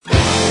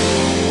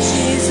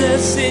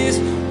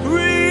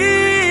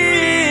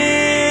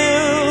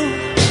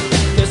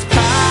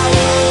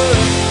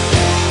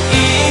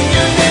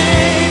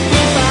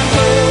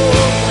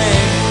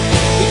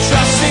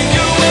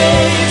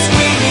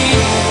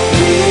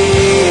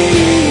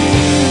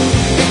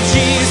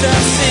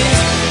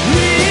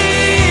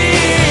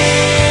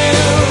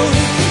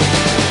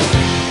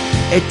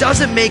it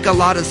doesn't make a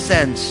lot of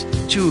sense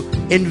to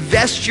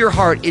invest your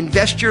heart,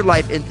 invest your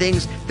life in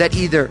things that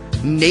either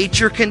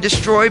nature can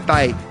destroy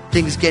by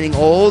things getting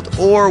old,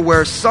 or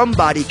where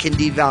somebody can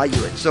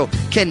devalue it. So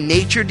can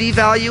nature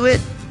devalue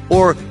it,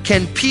 or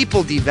can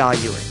people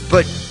devalue it?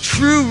 But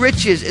true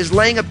riches is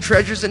laying up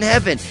treasures in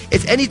heaven.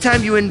 It's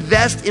anytime you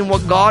invest in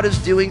what God is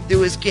doing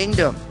through his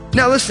kingdom.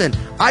 Now listen,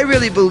 I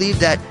really believe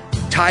that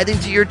tithing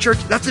to your church,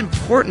 that's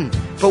important.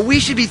 But we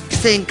should be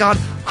saying, God,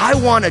 I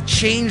want to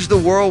change the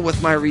world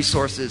with my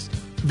resources.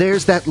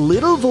 There's that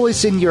little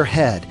voice in your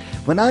head.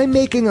 When I'm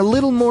making a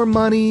little more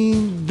money,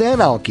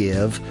 then I'll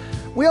give.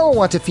 We all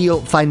want to feel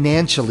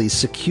financially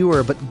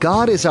secure, but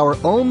God is our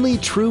only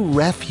true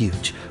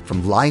refuge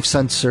from life's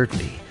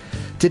uncertainty.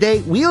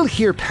 Today, we'll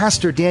hear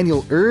Pastor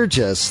Daniel urge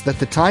us that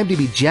the time to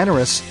be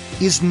generous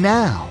is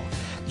now.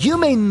 You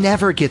may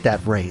never get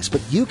that raise,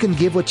 but you can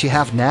give what you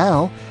have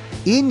now.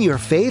 In your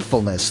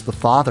faithfulness, the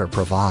Father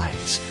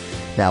provides.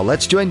 Now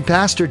let's join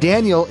Pastor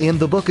Daniel in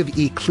the book of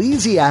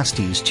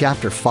Ecclesiastes,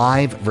 chapter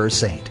 5,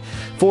 verse 8,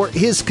 for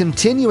his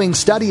continuing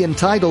study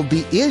entitled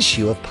The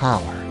Issue of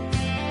Power.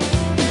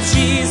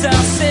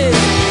 Jesus is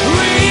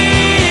real.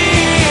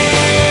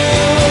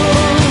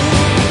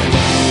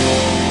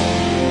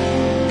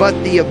 But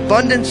the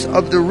abundance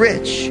of the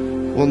rich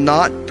will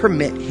not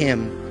permit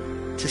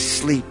him to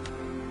sleep.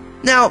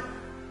 Now,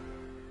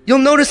 you'll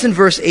notice in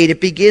verse 8,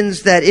 it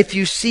begins that if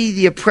you see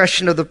the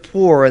oppression of the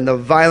poor and the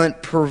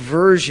violent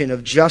perversion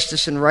of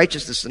justice and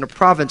righteousness in a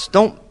province,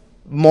 don't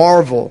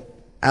marvel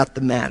at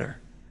the matter.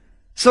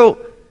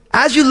 So,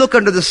 as you look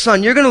under the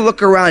sun, you're going to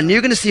look around and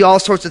you're going to see all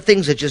sorts of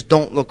things that just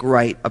don't look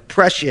right.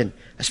 Oppression,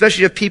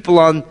 especially of people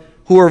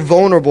who are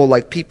vulnerable,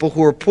 like people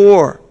who are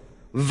poor.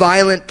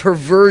 Violent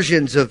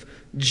perversions of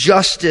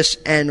justice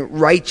and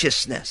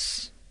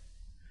righteousness.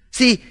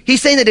 See,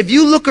 he's saying that if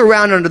you look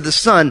around under the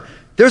sun,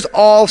 there's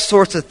all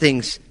sorts of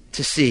things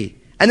to see.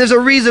 And there's a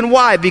reason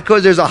why,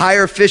 because there's a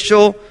higher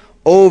official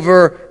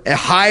over a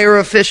higher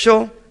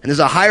official, and there's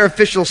a higher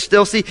official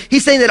still. See,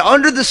 he's saying that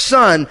under the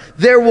sun,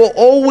 there will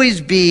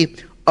always be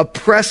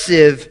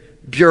oppressive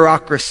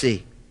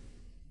bureaucracy.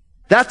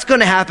 That's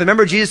going to happen.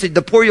 Remember, Jesus said,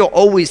 the poor you'll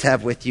always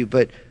have with you,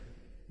 but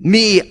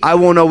me, I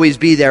won't always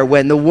be there.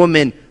 When the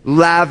woman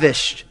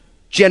lavished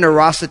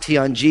generosity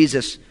on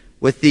Jesus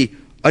with the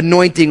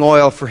anointing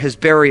oil for his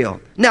burial.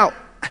 Now,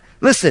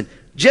 listen,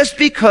 just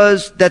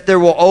because that there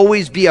will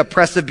always be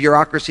oppressive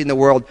bureaucracy in the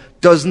world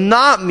does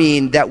not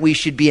mean that we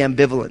should be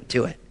ambivalent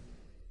to it.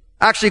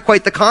 Actually,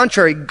 quite the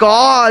contrary.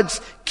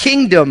 God's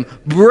kingdom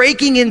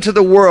breaking into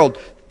the world,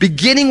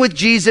 beginning with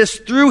Jesus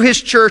through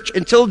his church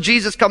until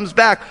Jesus comes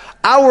back.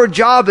 Our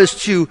job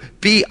is to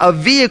be a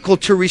vehicle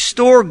to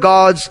restore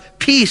God's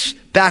peace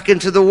back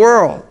into the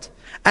world.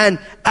 And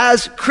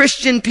as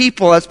Christian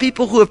people, as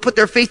people who have put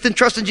their faith and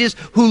trust in Jesus,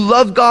 who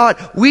love God,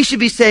 we should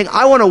be saying,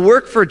 I want to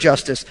work for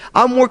justice.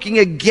 I'm working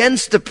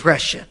against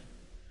oppression.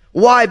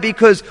 Why?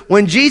 Because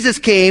when Jesus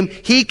came,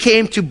 he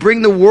came to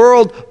bring the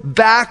world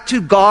back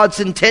to God's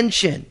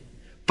intention.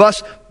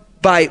 Thus,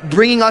 by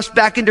bringing us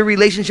back into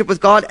relationship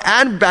with God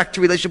and back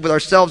to relationship with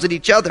ourselves and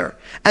each other.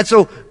 And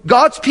so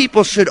God's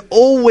people should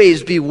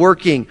always be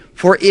working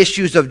for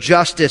issues of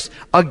justice,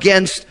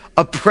 against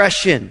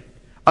oppression,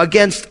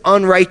 against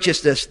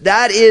unrighteousness.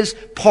 That is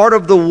part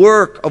of the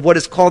work of what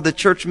is called the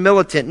church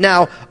militant.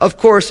 Now, of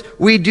course,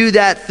 we do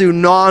that through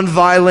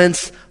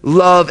nonviolence,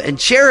 love, and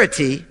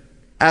charity,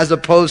 as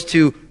opposed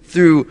to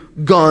through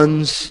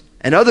guns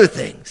and other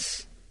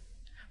things.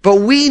 But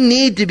we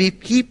need to be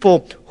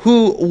people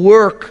who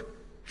work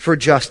for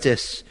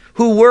justice,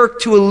 who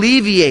work to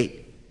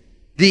alleviate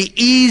the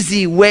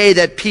easy way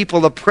that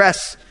people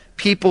oppress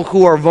people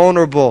who are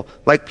vulnerable,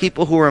 like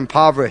people who are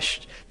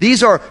impoverished.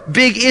 These are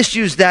big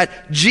issues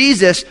that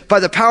Jesus,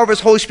 by the power of his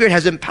Holy Spirit,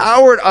 has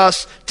empowered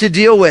us to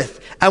deal with.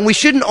 And we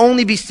shouldn't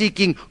only be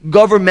seeking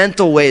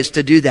governmental ways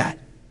to do that.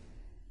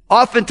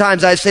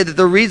 Oftentimes I say that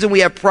the reason we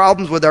have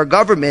problems with our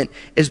government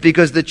is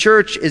because the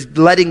church is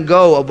letting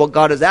go of what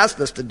God has asked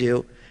us to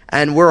do,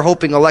 and we're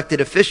hoping elected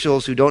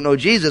officials who don't know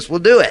Jesus will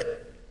do it.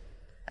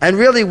 And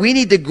really, we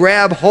need to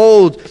grab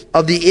hold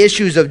of the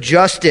issues of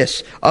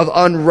justice, of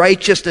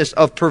unrighteousness,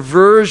 of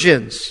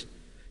perversions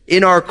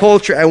in our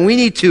culture, and we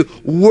need to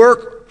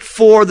work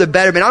for the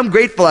betterment. I'm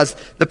grateful as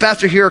the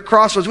pastor here at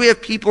Crossroads. We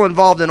have people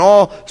involved in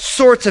all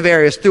sorts of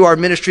areas through our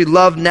ministry,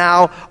 Love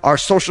Now, our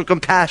social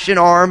compassion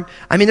arm.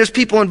 I mean, there's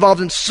people involved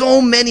in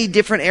so many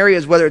different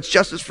areas, whether it's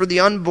justice for the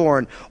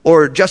unborn,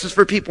 or justice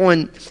for people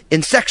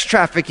in sex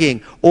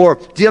trafficking, or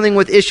dealing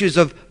with issues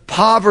of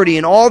poverty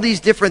and all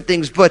these different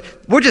things. But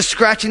we're just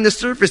scratching the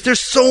surface. There's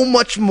so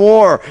much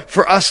more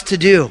for us to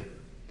do.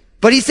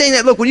 But he's saying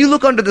that, look, when you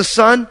look under the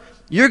sun,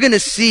 you're going to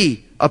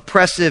see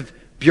oppressive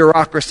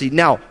bureaucracy.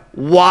 Now,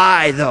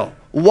 why though?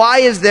 Why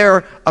is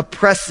there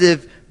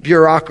oppressive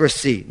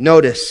bureaucracy?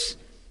 Notice,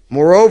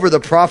 moreover, the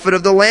profit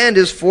of the land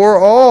is for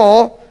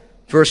all.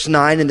 Verse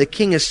 9, and the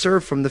king is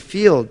served from the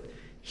field.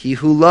 He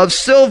who loves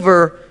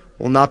silver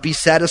will not be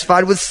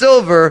satisfied with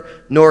silver,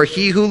 nor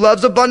he who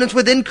loves abundance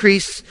with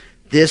increase.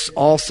 this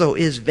also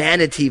is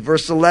vanity.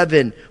 Verse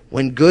 11,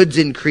 when goods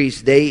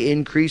increase, they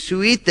increase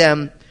who eat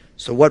them.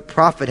 So what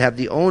profit have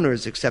the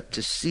owners except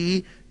to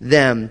see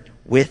them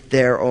with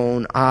their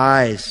own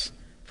eyes?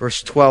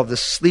 Verse 12, the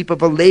sleep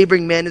of a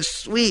laboring man is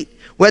sweet,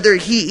 whether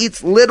he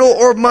eats little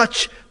or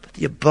much, but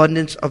the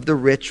abundance of the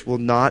rich will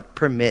not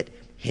permit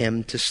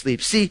him to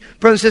sleep. See,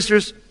 brothers and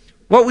sisters,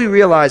 what we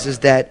realize is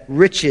that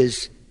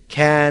riches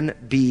can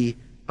be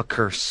a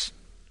curse.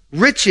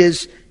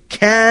 Riches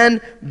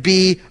can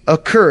be a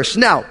curse.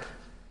 Now,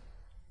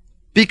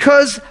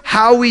 because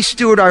how we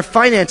steward our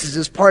finances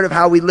is part of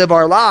how we live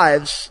our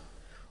lives,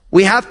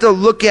 we have to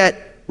look at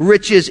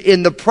riches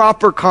in the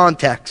proper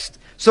context.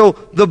 So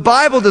the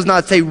Bible does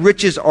not say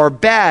riches are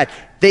bad.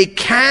 They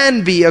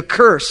can be a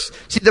curse.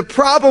 See, the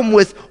problem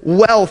with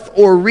wealth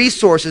or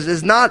resources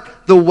is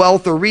not the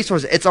wealth or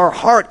resources. It's our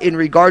heart in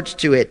regards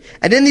to it.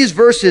 And in these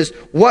verses,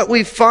 what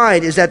we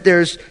find is that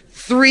there's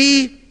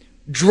 3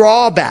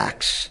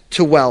 drawbacks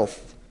to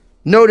wealth.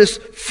 Notice,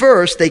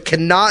 first, they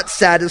cannot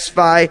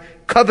satisfy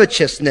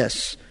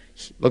covetousness.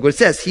 Look what it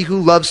says. He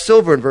who loves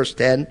silver, in verse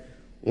 10,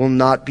 will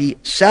not be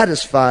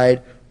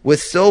satisfied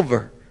with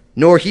silver,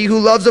 nor he who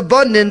loves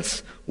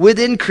abundance with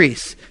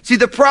increase. See,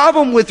 the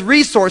problem with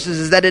resources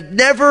is that it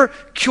never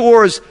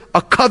cures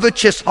a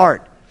covetous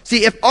heart.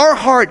 See, if our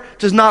heart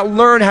does not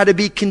learn how to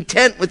be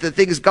content with the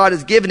things God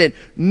has given it,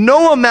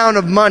 no amount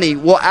of money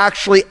will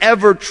actually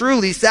ever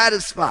truly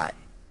satisfy.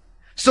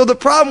 So the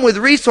problem with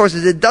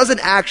resources, it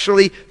doesn't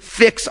actually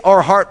fix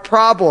our heart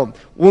problem.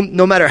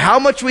 No matter how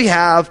much we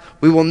have,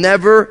 we will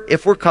never,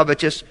 if we're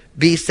covetous,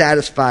 be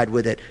satisfied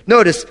with it.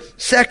 Notice,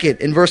 second,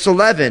 in verse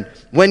 11,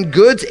 when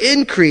goods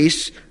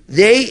increase,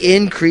 they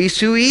increase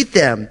who eat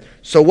them.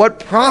 So what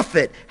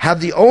profit have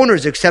the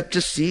owners except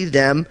to see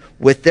them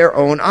with their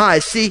own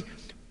eyes? See,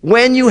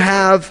 when you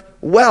have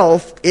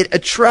wealth, it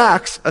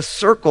attracts a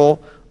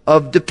circle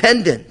of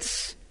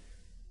dependence.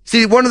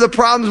 See, one of the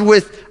problems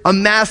with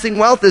amassing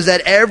wealth is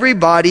that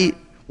everybody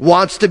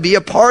wants to be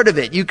a part of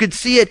it. You could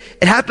see it.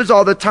 It happens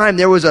all the time.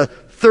 There was a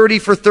 30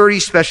 for 30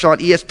 special on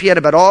ESPN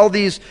about all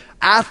these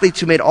athletes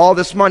who made all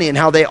this money and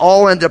how they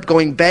all end up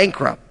going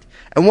bankrupt.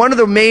 And one of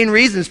the main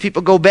reasons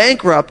people go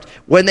bankrupt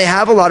when they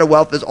have a lot of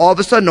wealth is all of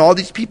a sudden all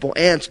these people,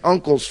 aunts,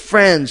 uncles,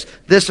 friends,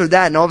 this or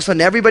that, and all of a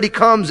sudden everybody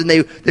comes and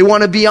they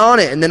want to be on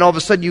it, and then all of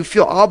a sudden you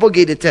feel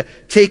obligated to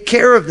take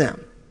care of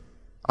them.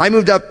 I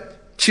moved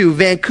up to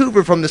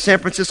Vancouver from the San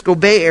Francisco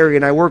Bay Area,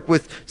 and I worked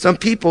with some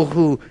people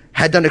who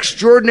had done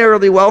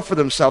extraordinarily well for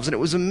themselves, and it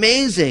was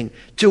amazing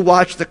to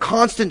watch the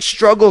constant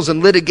struggles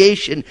and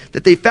litigation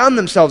that they found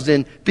themselves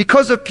in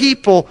because of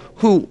people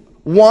who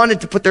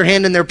wanted to put their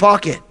hand in their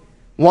pocket,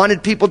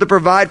 wanted people to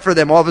provide for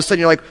them. All of a sudden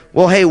you're like,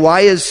 well, hey,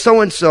 why is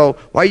so-and-so,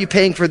 why are you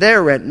paying for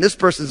their rent and this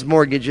person's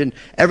mortgage? And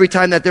every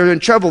time that they're in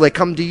trouble, they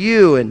come to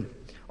you and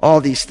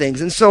all these things.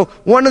 And so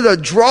one of the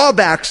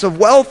drawbacks of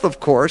wealth, of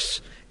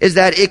course, is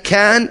that it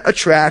can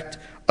attract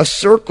a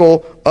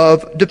circle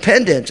of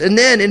dependence. And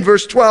then in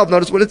verse 12,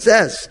 notice what it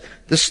says.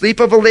 The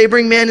sleep of a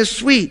laboring man is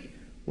sweet,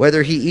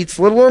 whether he eats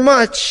little or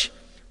much,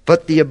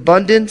 but the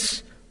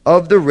abundance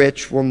of the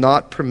rich will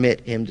not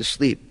permit him to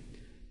sleep.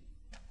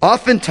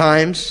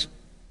 Oftentimes,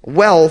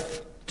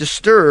 wealth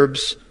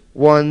disturbs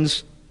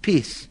one's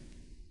peace.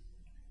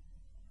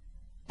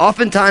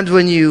 Oftentimes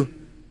when you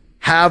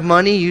have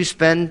money, you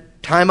spend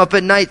time up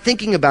at night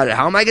thinking about it.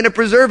 How am I going to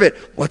preserve it?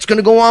 What's going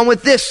to go on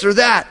with this or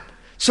that?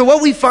 So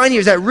what we find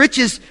here is that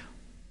riches,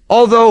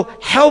 although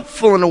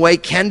helpful in a way,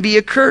 can be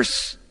a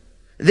curse.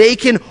 They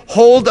can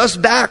hold us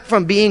back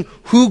from being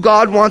who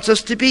God wants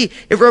us to be.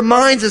 It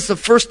reminds us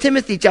of 1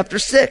 Timothy chapter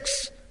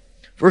 6,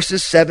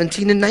 verses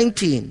 17 and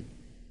 19.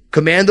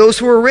 Command those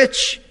who are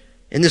rich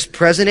in this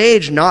present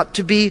age not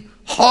to be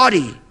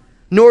haughty,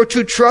 nor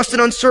to trust in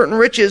uncertain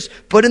riches,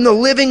 but in the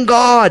living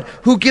God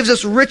who gives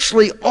us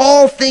richly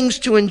all things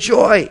to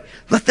enjoy.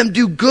 Let them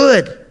do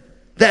good,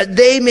 that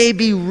they may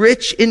be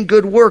rich in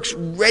good works,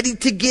 ready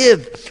to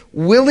give,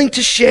 willing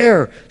to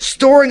share,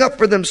 storing up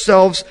for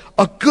themselves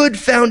a good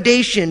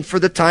foundation for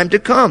the time to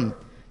come,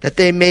 that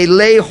they may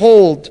lay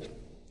hold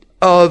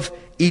of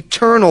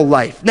eternal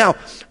life. Now,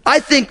 I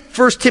think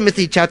 1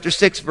 Timothy chapter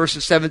 6,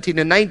 verses 17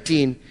 and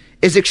 19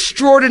 is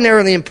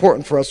extraordinarily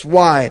important for us.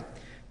 Why?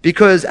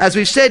 Because as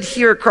we've said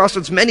here at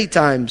Crossroads many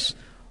times,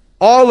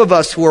 all of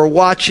us who are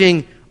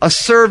watching a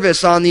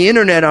service on the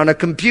internet, on a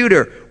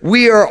computer,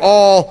 we are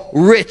all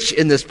rich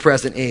in this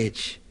present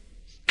age.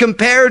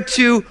 Compared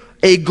to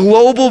a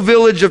global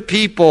village of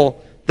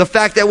people, the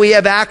fact that we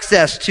have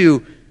access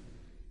to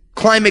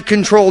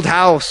climate-controlled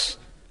house,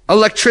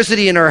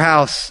 electricity in our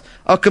house,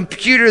 a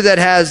computer that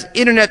has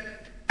internet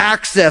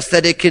access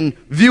that it can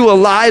view a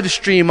live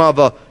stream of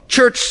a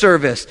church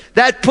service,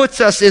 that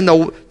puts us in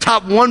the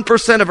top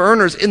 1% of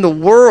earners in the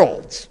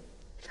world.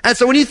 And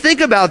so when you think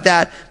about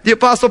that, the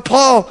Apostle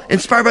Paul,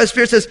 inspired by the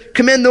Spirit, says,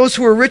 commend those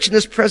who are rich in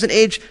this present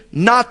age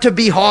not to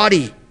be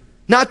haughty,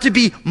 not to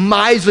be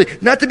miserly,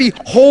 not to be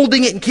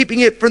holding it and keeping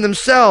it for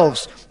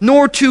themselves,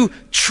 nor to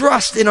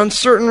trust in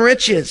uncertain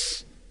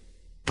riches,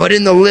 but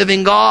in the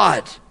living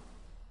God.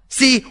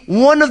 See,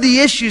 one of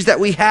the issues that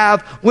we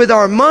have with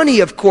our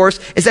money, of course,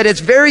 is that it's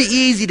very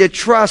easy to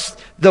trust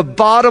the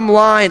bottom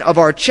line of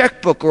our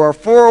checkbook or our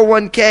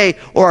 401k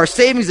or our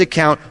savings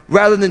account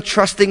rather than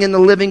trusting in the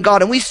living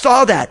God. And we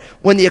saw that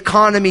when the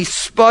economy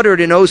sputtered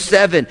in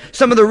 2007.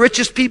 Some of the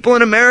richest people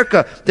in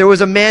America, there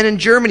was a man in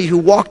Germany who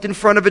walked in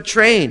front of a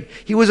train.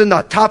 He was in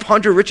the top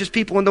 100 richest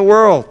people in the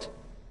world.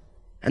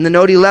 And the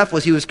note he left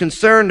was he was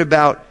concerned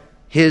about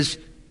his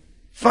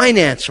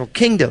financial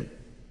kingdom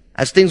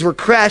as things were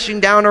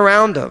crashing down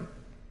around him.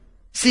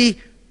 See,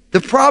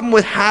 the problem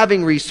with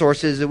having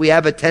resources is that we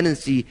have a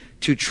tendency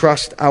to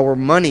trust our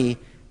money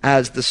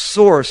as the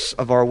source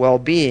of our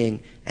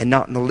well-being and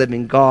not in the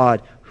living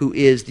God, who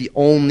is the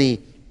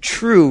only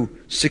true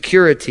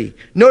security.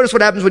 Notice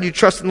what happens when you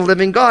trust in the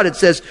living God. It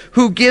says,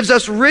 who gives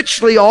us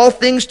richly all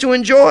things to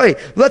enjoy.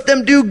 Let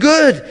them do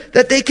good,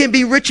 that they can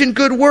be rich in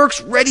good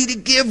works, ready to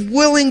give,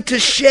 willing to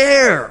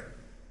share.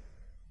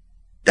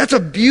 That's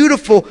a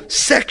beautiful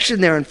section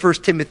there in 1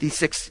 Timothy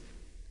 6,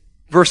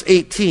 verse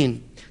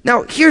 18.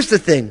 Now, here's the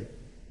thing.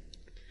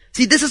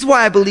 See, this is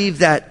why I believe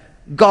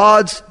that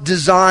God's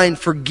design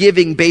for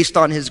giving based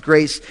on His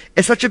grace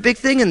is such a big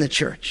thing in the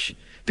church.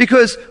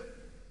 Because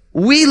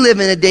we live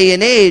in a day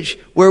and age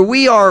where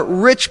we are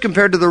rich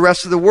compared to the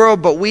rest of the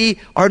world, but we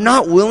are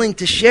not willing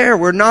to share.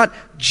 We're not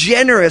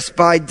generous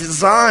by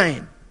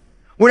design.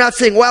 We're not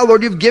saying, wow,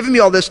 Lord, you've given me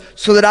all this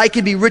so that I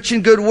can be rich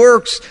in good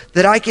works,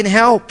 that I can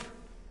help.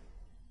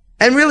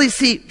 And really,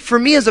 see, for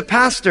me as a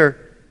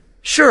pastor,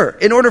 sure,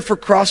 in order for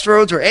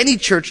Crossroads or any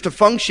church to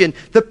function,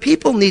 the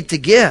people need to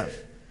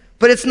give.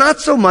 But it's not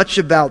so much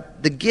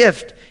about the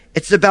gift.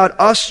 It's about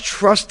us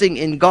trusting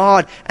in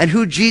God and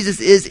who Jesus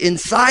is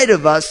inside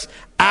of us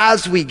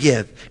as we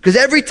give. Because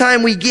every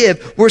time we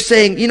give, we're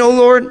saying, you know,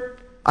 Lord,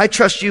 I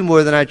trust you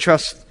more than I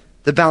trust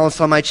the balance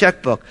on my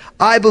checkbook.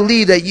 I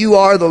believe that you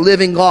are the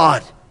living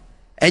God.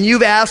 And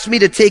you've asked me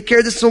to take care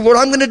of this, so Lord,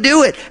 I'm going to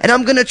do it. And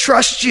I'm going to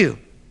trust you.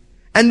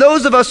 And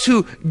those of us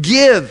who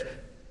give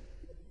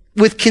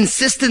with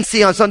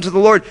consistency unto the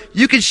Lord,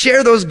 you can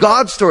share those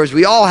God stories.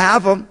 We all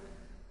have them.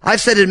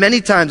 I've said it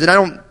many times, and I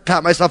don't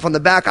pat myself on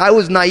the back. I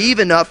was naive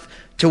enough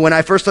to, when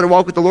I first started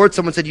walking with the Lord,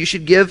 someone said, you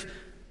should give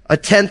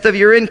 1/10 of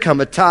your income,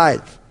 a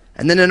tithe,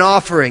 and then an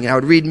offering. And I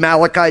would read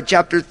Malachi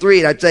chapter 3,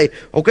 and I'd say,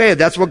 okay, if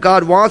that's what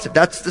God wants, if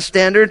that's the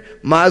standard,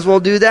 might as well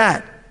do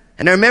that.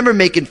 And I remember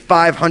making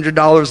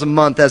 $500 a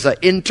month as an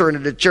intern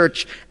at a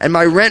church, and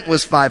my rent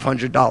was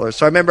 $500.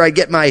 So I remember I'd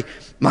get my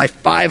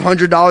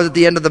 $500 at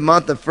the end of the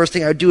month. The first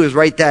thing I would do is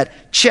write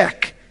that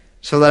check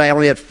so that I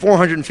only had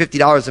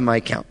 $450 in my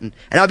account. And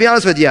I'll be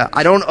honest with you,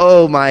 I don't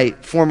owe my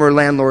former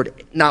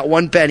landlord not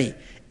one penny.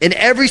 In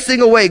every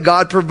single way,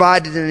 God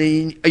provided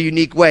in a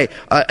unique way.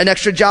 An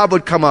extra job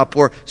would come up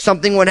or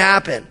something would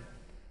happen.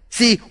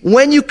 See,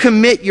 when you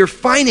commit your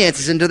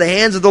finances into the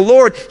hands of the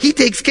Lord, He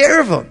takes care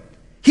of them.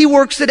 He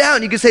works it out.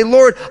 And you can say,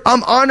 Lord,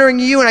 I'm honoring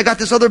you and I got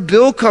this other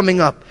bill coming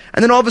up.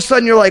 And then all of a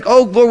sudden you're like,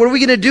 oh, Lord, what are we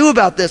going to do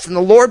about this? And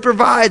the Lord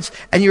provides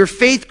and your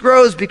faith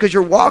grows because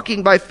you're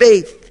walking by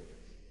faith.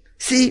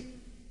 See,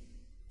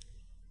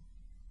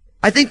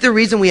 I think the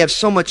reason we have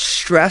so much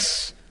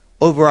stress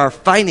over our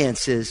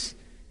finances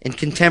in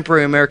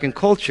contemporary American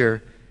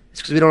culture is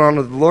because we don't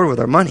honor the Lord with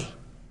our money.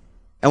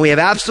 And we have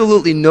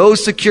absolutely no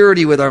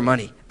security with our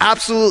money.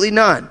 Absolutely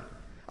none.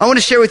 I want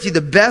to share with you the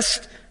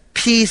best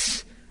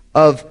piece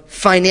of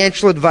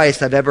financial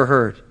advice I've ever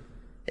heard.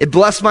 It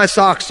blessed my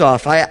socks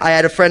off. I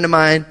had a friend of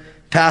mine,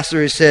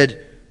 pastor, who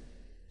said,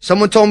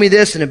 someone told me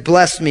this and it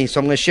blessed me, so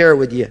I'm going to share it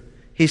with you.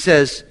 He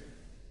says,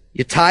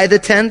 you tithe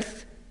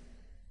 1/10,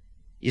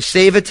 you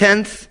save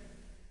 1/10,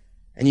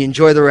 and you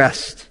enjoy the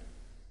rest.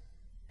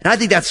 And I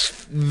think that's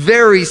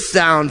very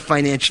sound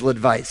financial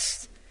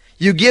advice.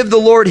 You give the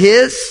Lord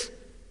His,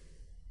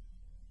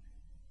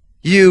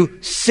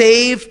 you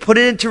save, put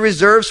it into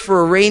reserves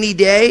for a rainy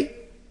day,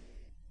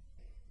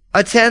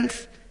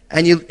 1/10,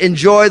 and you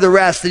enjoy the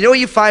rest. And you know what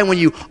you find when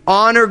you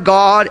honor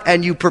God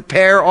and you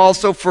prepare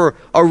also for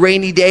a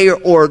rainy day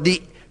or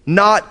the,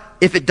 not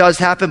if it does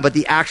happen, but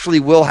the actually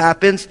will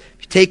happens.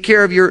 If you take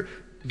care of your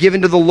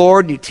giving to the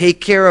Lord and you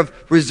take care of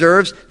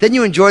reserves, then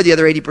you enjoy the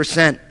other 80%.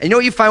 And you know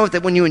what you find with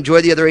that when you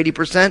enjoy the other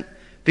 80%?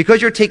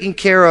 Because you're taking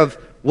care of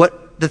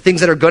what the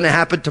things that are going to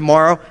happen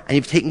tomorrow and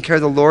you've taken care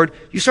of the Lord,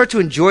 you start to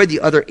enjoy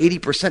the other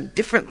 80%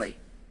 differently.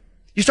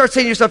 You start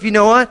saying to yourself, you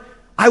know what?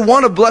 I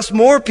want to bless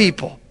more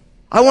people.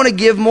 I want to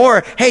give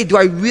more. Hey, do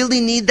I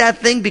really need that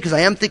thing? Because I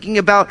am thinking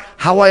about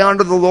how I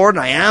honor the Lord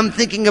and I am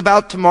thinking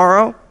about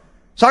tomorrow.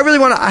 So I really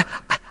want to,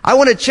 I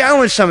want to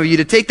challenge some of you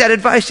to take that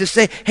advice. Just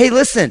say, hey,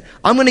 listen,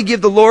 I'm going to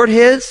give the Lord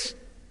His.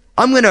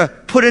 I'm going to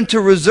put into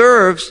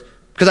reserves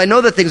because I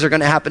know that things are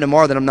going to happen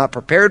tomorrow that I'm not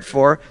prepared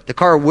for. The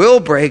car will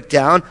break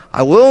down.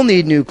 I will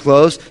need new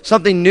clothes.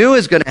 Something new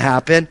is going to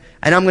happen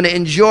and I'm going to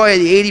enjoy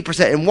the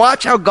 80%. And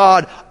watch how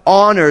God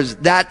honors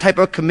that type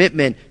of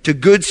commitment to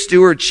good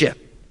stewardship.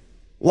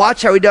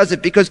 Watch how He does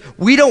it because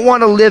we don't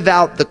want to live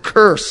out the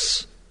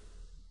curse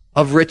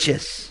of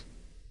riches,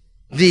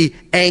 the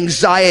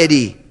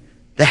anxiety,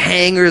 the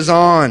hangers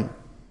on,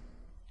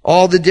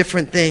 all the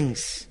different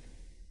things.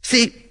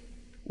 See,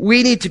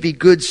 we need to be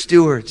good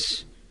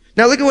stewards.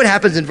 Now look at what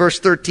happens in verse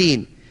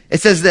 13. It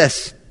says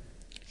this.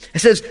 It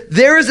says,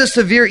 there is a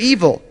severe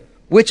evil,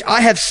 which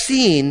I have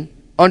seen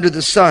under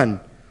the sun.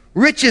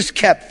 Riches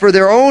kept for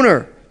their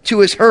owner to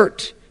his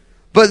hurt.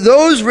 But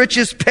those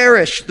riches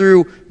perish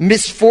through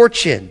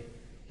misfortune.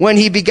 When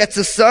he begets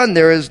a son,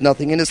 there is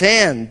nothing in his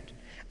hand.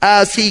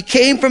 As he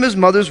came from his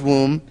mother's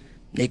womb,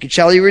 naked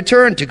shall he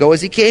return to go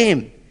as he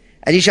came.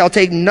 And he shall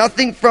take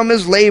nothing from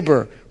his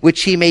labor,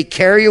 which he may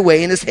carry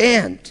away in his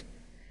hand.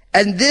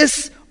 And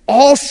this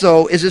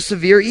also is a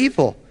severe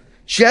evil.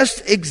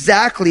 Just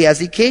exactly as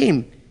he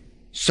came,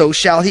 so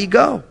shall he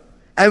go.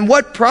 And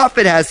what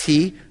profit has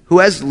he who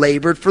has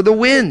labored for the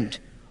wind?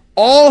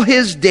 All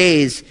his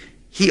days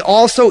he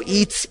also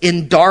eats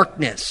in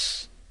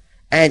darkness,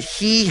 and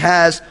he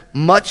has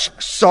much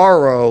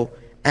sorrow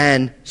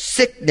and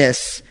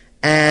sickness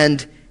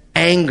and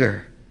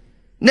anger.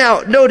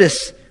 Now,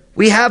 notice,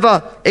 we have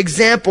an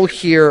example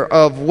here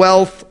of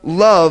wealth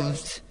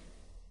loved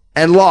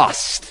and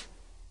lost.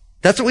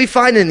 That's what we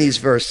find in these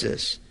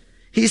verses.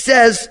 He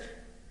says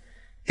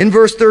in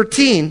verse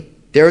 13,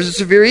 there is a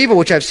severe evil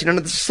which I've seen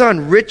under the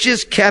sun,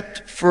 riches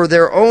kept for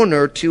their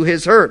owner to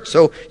his hurt.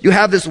 So you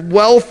have this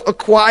wealth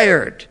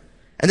acquired.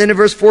 And then in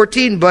verse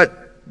 14,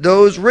 but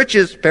those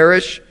riches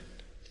perish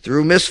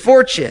through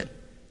misfortune.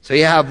 So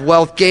you have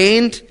wealth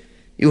gained,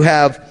 you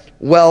have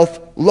wealth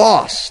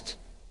lost.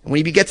 And when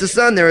he begets a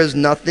son, there is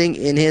nothing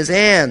in his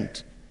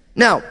hand.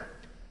 Now,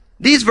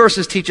 these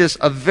verses teach us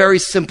a very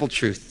simple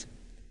truth.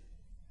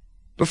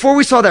 Before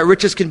we saw that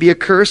riches can be a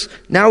curse,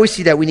 now we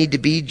see that we need to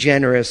be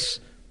generous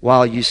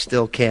while you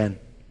still can.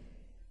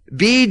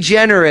 Be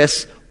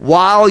generous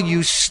while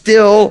you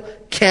still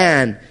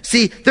can.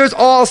 See, there's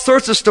all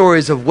sorts of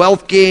stories of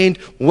wealth gained,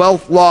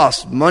 wealth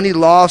lost, money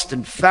lost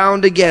and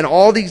found again,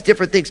 all these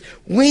different things.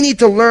 We need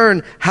to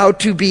learn how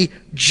to be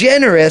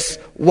generous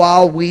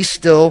while we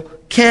still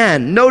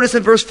can. Notice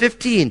in verse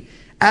 15,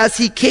 as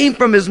he came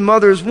from his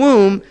mother's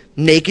womb,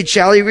 naked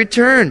shall he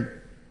return,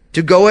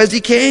 to go as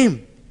he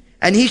came.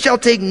 And he shall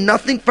take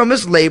nothing from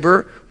his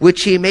labor,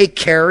 which he may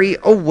carry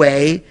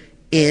away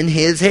in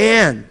his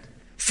hand.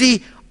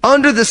 See,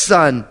 under the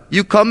sun,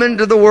 you come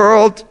into the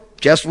world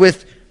just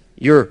with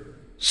your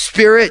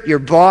spirit, your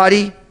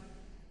body,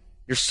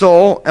 your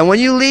soul. And when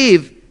you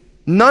leave,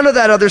 none of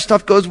that other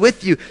stuff goes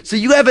with you. So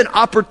you have an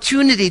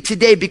opportunity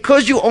today,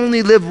 because you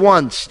only live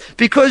once,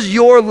 because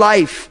your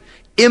life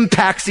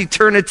impacts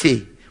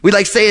eternity. We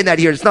like saying that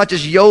here. It's not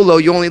just YOLO,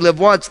 you only live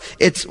once.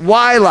 It's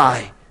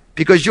YLI,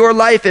 because your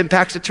life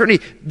impacts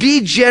eternity.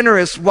 Be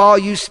generous while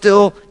you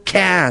still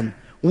can.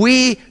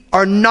 We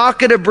are not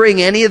going to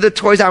bring any of the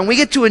toys out. And we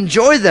get to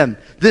enjoy them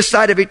this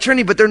side of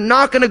eternity, but they're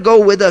not going to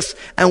go with us.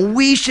 And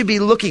we should be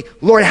looking,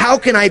 Lord, how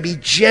can I be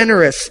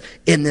generous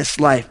in this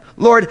life?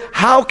 Lord,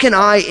 how can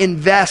I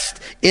invest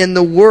in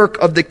the work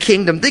of the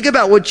kingdom? Think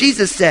about what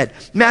Jesus said.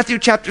 Matthew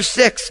chapter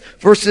 6,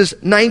 verses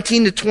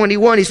 19 to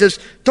 21. He says,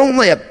 don't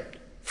lay up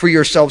for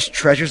yourselves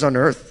treasures on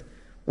earth,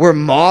 where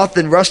moth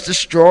and rust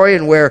destroy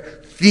and where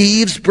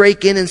thieves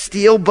break in and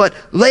steal, but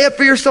lay up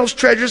for yourselves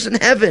treasures in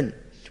heaven,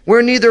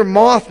 where neither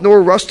moth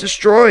nor rust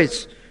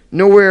destroys,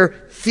 nor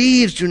where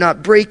thieves do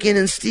not break in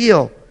and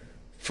steal.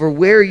 For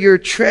where your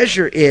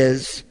treasure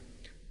is,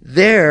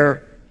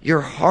 there your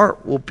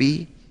heart will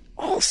be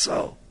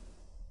also.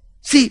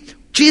 See,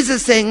 Jesus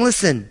is saying,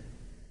 listen,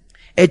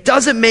 it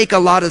doesn't make a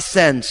lot of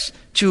sense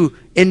to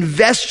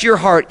invest your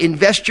heart,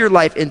 invest your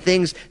life in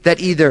things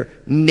that either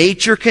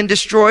nature can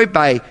destroy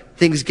by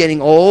things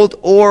getting old,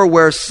 or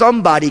where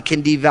somebody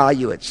can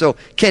devalue it. So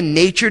can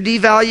nature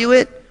devalue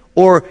it?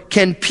 Or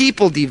can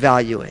people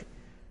devalue it?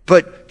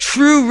 But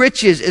true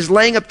riches is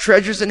laying up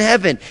treasures in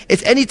heaven.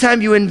 It's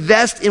anytime you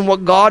invest in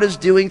what God is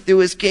doing through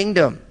his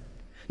kingdom.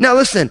 Now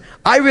listen,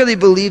 I really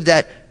believe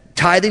that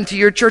tithing to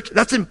your church,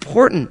 that's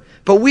important.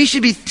 But we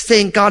should be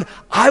saying, God,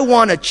 I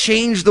want to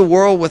change the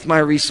world with my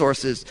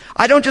resources.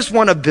 I don't just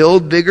want to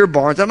build bigger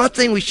barns. I'm not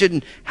saying we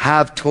shouldn't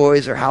have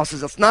toys or houses.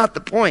 That's not the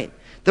point.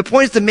 The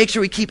point is to make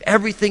sure we keep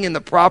everything in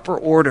the proper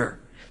order.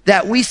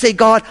 That we say,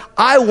 God,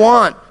 I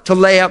want to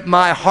lay up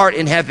my heart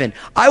in heaven.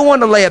 I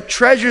want to lay up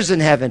treasures in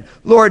heaven.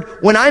 Lord,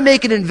 when I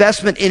make an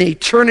investment in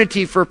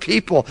eternity for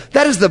people,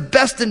 that is the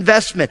best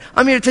investment.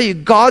 I'm here to tell you,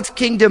 God's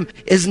kingdom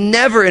is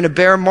never in a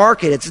bear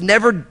market. It's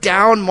never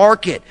down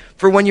market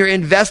for when you're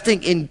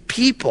investing in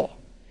people,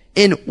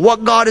 in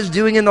what God is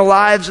doing in the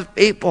lives of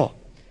people.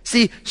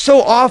 See,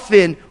 so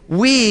often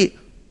we,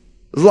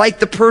 like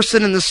the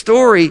person in the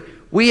story,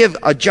 we have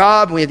a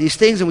job, and we have these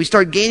things, and we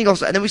start gaining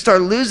also, and then we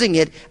start losing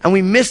it, and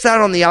we miss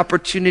out on the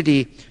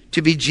opportunity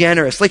to be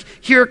generous. Like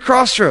here at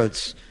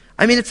Crossroads.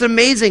 I mean, it's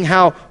amazing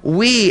how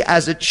we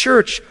as a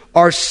church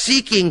are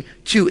seeking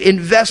to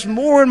invest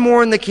more and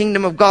more in the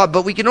kingdom of God,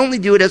 but we can only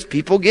do it as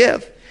people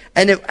give.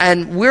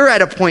 And we're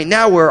at a point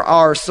now where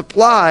our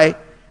supply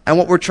and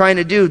what we're trying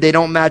to do, they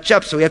don't match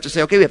up. So we have to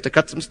say, okay, we have to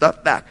cut some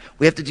stuff back.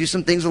 We have to do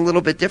some things a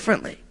little bit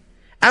differently.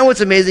 And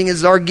what's amazing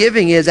is our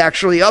giving is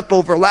actually up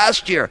over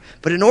last year.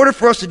 But in order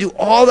for us to do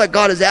all that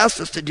God has asked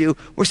us to do,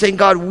 we're saying,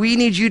 God, we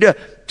need you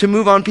to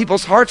move on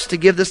people's hearts to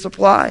give the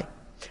supply.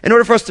 in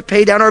order for us to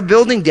pay down our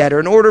building debt, or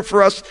in order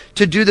for us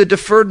to do the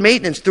deferred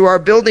maintenance through our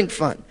building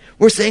fund.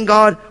 We're saying,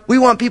 God, we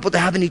want people to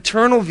have an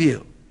eternal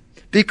view.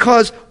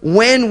 Because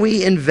when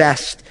we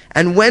invest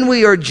and when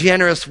we are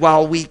generous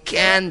while we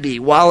can be,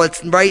 while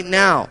it's right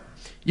now,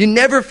 you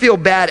never feel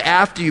bad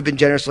after you've been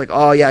generous, like,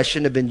 oh yeah, I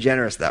shouldn't have been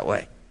generous that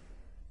way.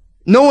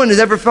 No one has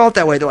ever felt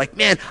that way. They're like,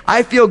 man,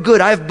 I feel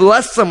good. I've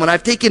blessed someone.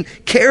 I've taken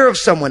care of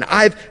someone.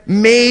 I've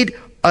made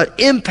an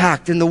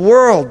impact in the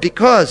world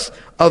because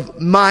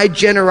of my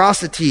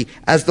generosity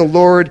as the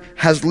Lord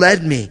has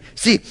led me.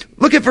 See,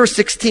 look at verse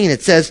 16.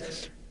 It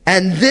says,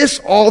 and this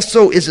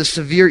also is a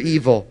severe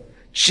evil.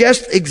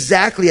 Just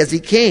exactly as he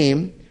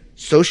came,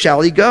 so shall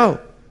he go.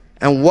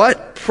 And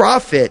what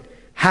profit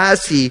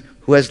has he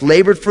who has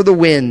labored for the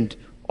wind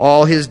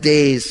all his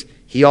days?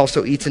 He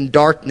also eats in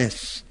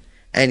darkness,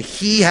 and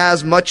he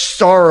has much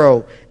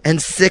sorrow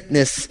and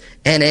sickness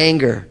and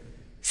anger.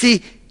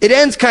 See, it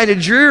ends kind of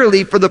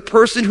drearily for the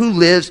person who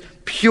lives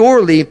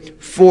purely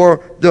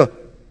for the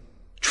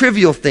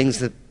trivial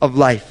things of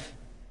life.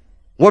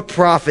 What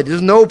profit?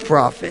 There's no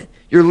profit.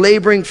 You're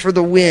laboring for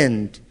the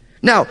wind.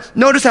 Now,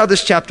 notice how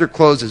this chapter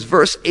closes.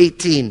 Verse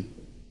 18.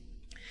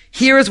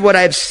 Here is what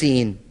I've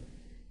seen.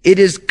 It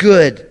is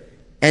good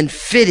and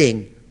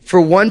fitting for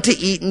one to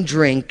eat and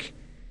drink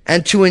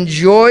and to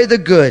enjoy the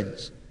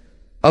goods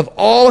of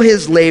all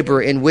his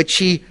labor in which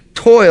he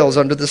toils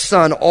under the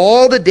sun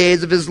all the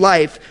days of his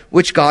life,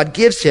 which God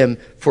gives him,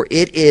 for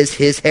it is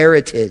his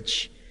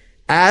heritage.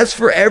 As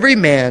for every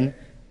man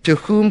to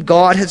whom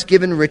God has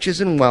given riches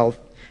and wealth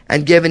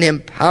and given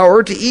him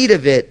power to eat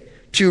of it,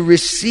 to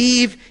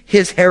receive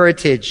his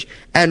heritage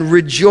and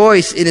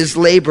rejoice in his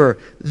labor.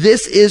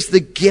 This is the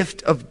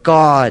gift of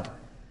God.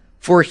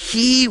 For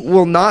he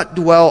will not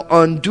dwell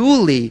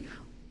unduly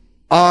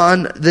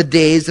on the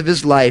days of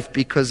his life,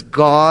 because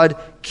God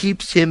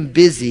keeps him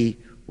busy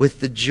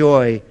with the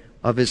joy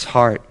of his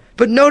heart.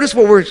 But notice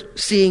what we're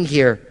seeing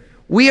here.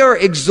 We are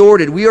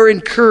exhorted, we are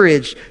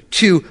encouraged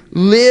to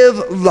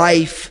live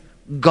life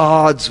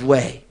God's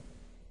way.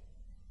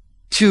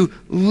 To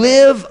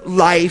live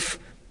life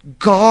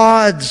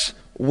God's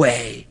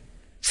way.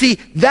 See,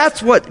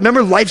 that's what,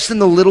 remember, life's in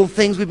the little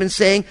things we've been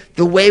saying,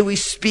 the way we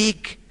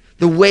speak,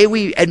 the way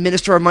we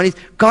administer our money.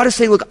 God is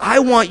saying, look, I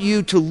want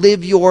you to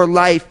live your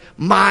life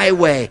my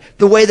way,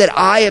 the way that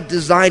I have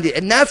designed it.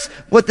 And that's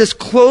what this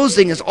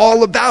closing is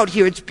all about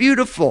here. It's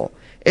beautiful.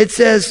 It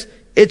says,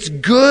 it's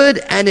good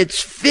and it's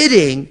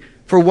fitting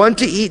for one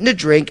to eat and to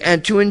drink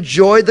and to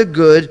enjoy the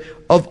good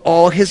of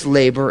all his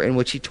labor in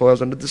which he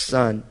toils under the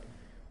sun.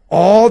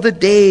 All the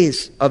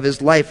days of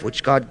his life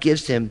which God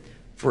gives him,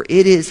 for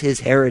it is his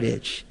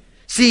heritage.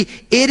 See,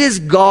 it is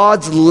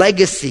God's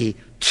legacy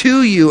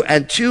to you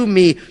and to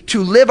me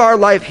to live our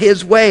life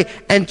his way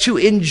and to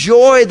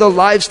enjoy the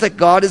lives that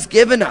God has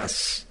given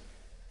us.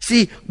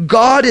 See,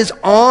 God is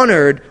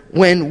honored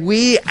when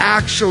we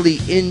actually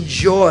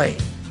enjoy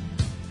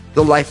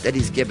the life that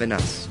he's given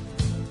us.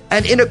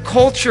 And in a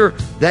culture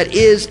that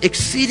is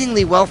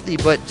exceedingly wealthy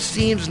but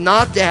seems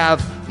not to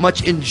have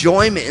much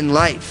enjoyment in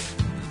life,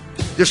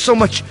 there's so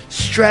much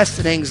stress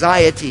and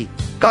anxiety.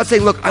 God's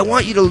saying, look, I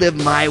want you to live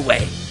my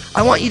way.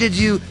 I want you to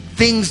do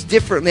things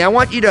differently. I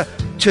want you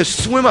to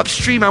swim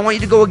upstream. I want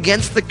you to go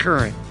against the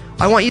current.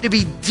 I want you to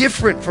be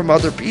different from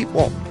other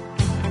people.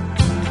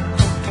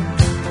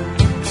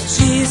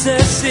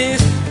 Jesus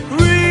is real.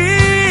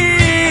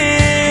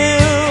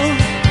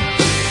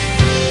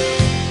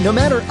 No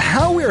matter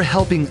how we're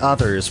helping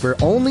others, we're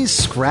only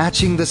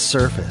scratching the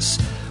surface.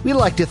 We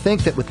like to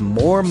think that with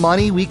more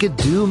money we could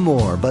do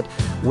more, but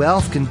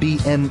wealth can be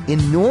an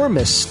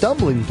enormous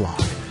stumbling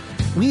block.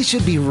 We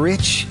should be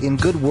rich in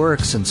good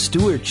works and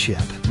stewardship,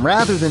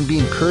 rather than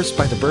being cursed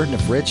by the burden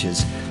of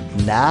riches.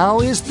 Now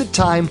is the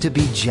time to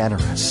be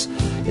generous.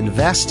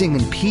 Investing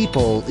in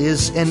people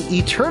is an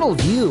eternal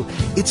view.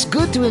 It's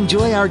good to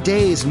enjoy our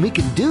days, and we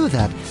can do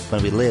that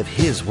when we live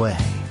his way.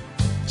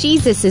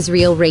 Jesus is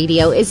Real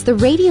Radio is the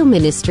radio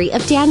ministry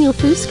of Daniel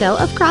Fusco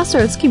of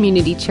Crossroads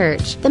Community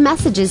Church. The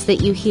messages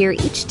that you hear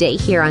each day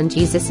here on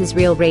Jesus is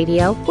Real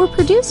Radio were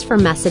produced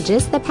from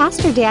messages that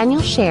Pastor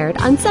Daniel shared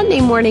on Sunday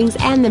mornings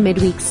and the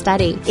midweek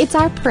study. It's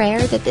our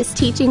prayer that this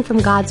teaching from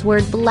God's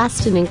Word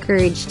blessed and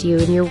encouraged you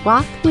in your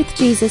walk with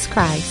Jesus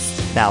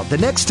Christ. Now, the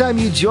next time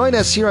you join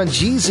us here on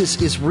Jesus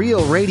is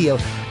Real Radio,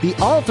 the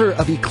author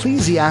of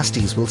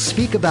Ecclesiastes will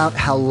speak about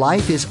how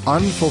life is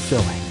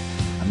unfulfilling.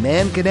 A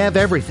man can have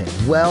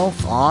everything,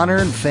 wealth, honor,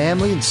 and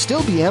family, and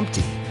still be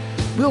empty.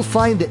 We'll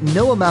find that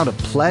no amount of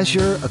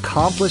pleasure,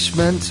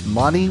 accomplishment,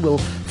 money will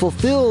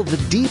fulfill the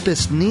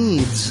deepest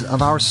needs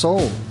of our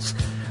souls.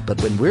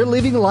 But when we're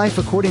living life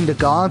according to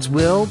God's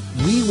will,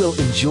 we will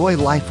enjoy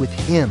life with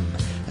Him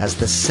as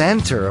the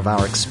center of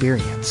our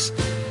experience.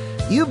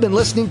 You've been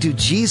listening to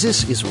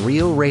Jesus is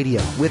Real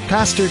Radio with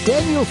Pastor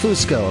Daniel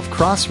Fusco of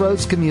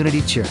Crossroads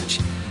Community Church.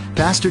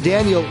 Pastor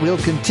Daniel will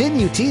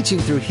continue teaching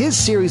through his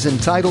series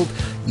entitled,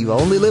 You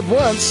Only Live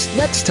Once,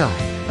 next time.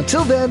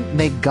 Until then,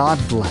 may God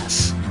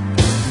bless.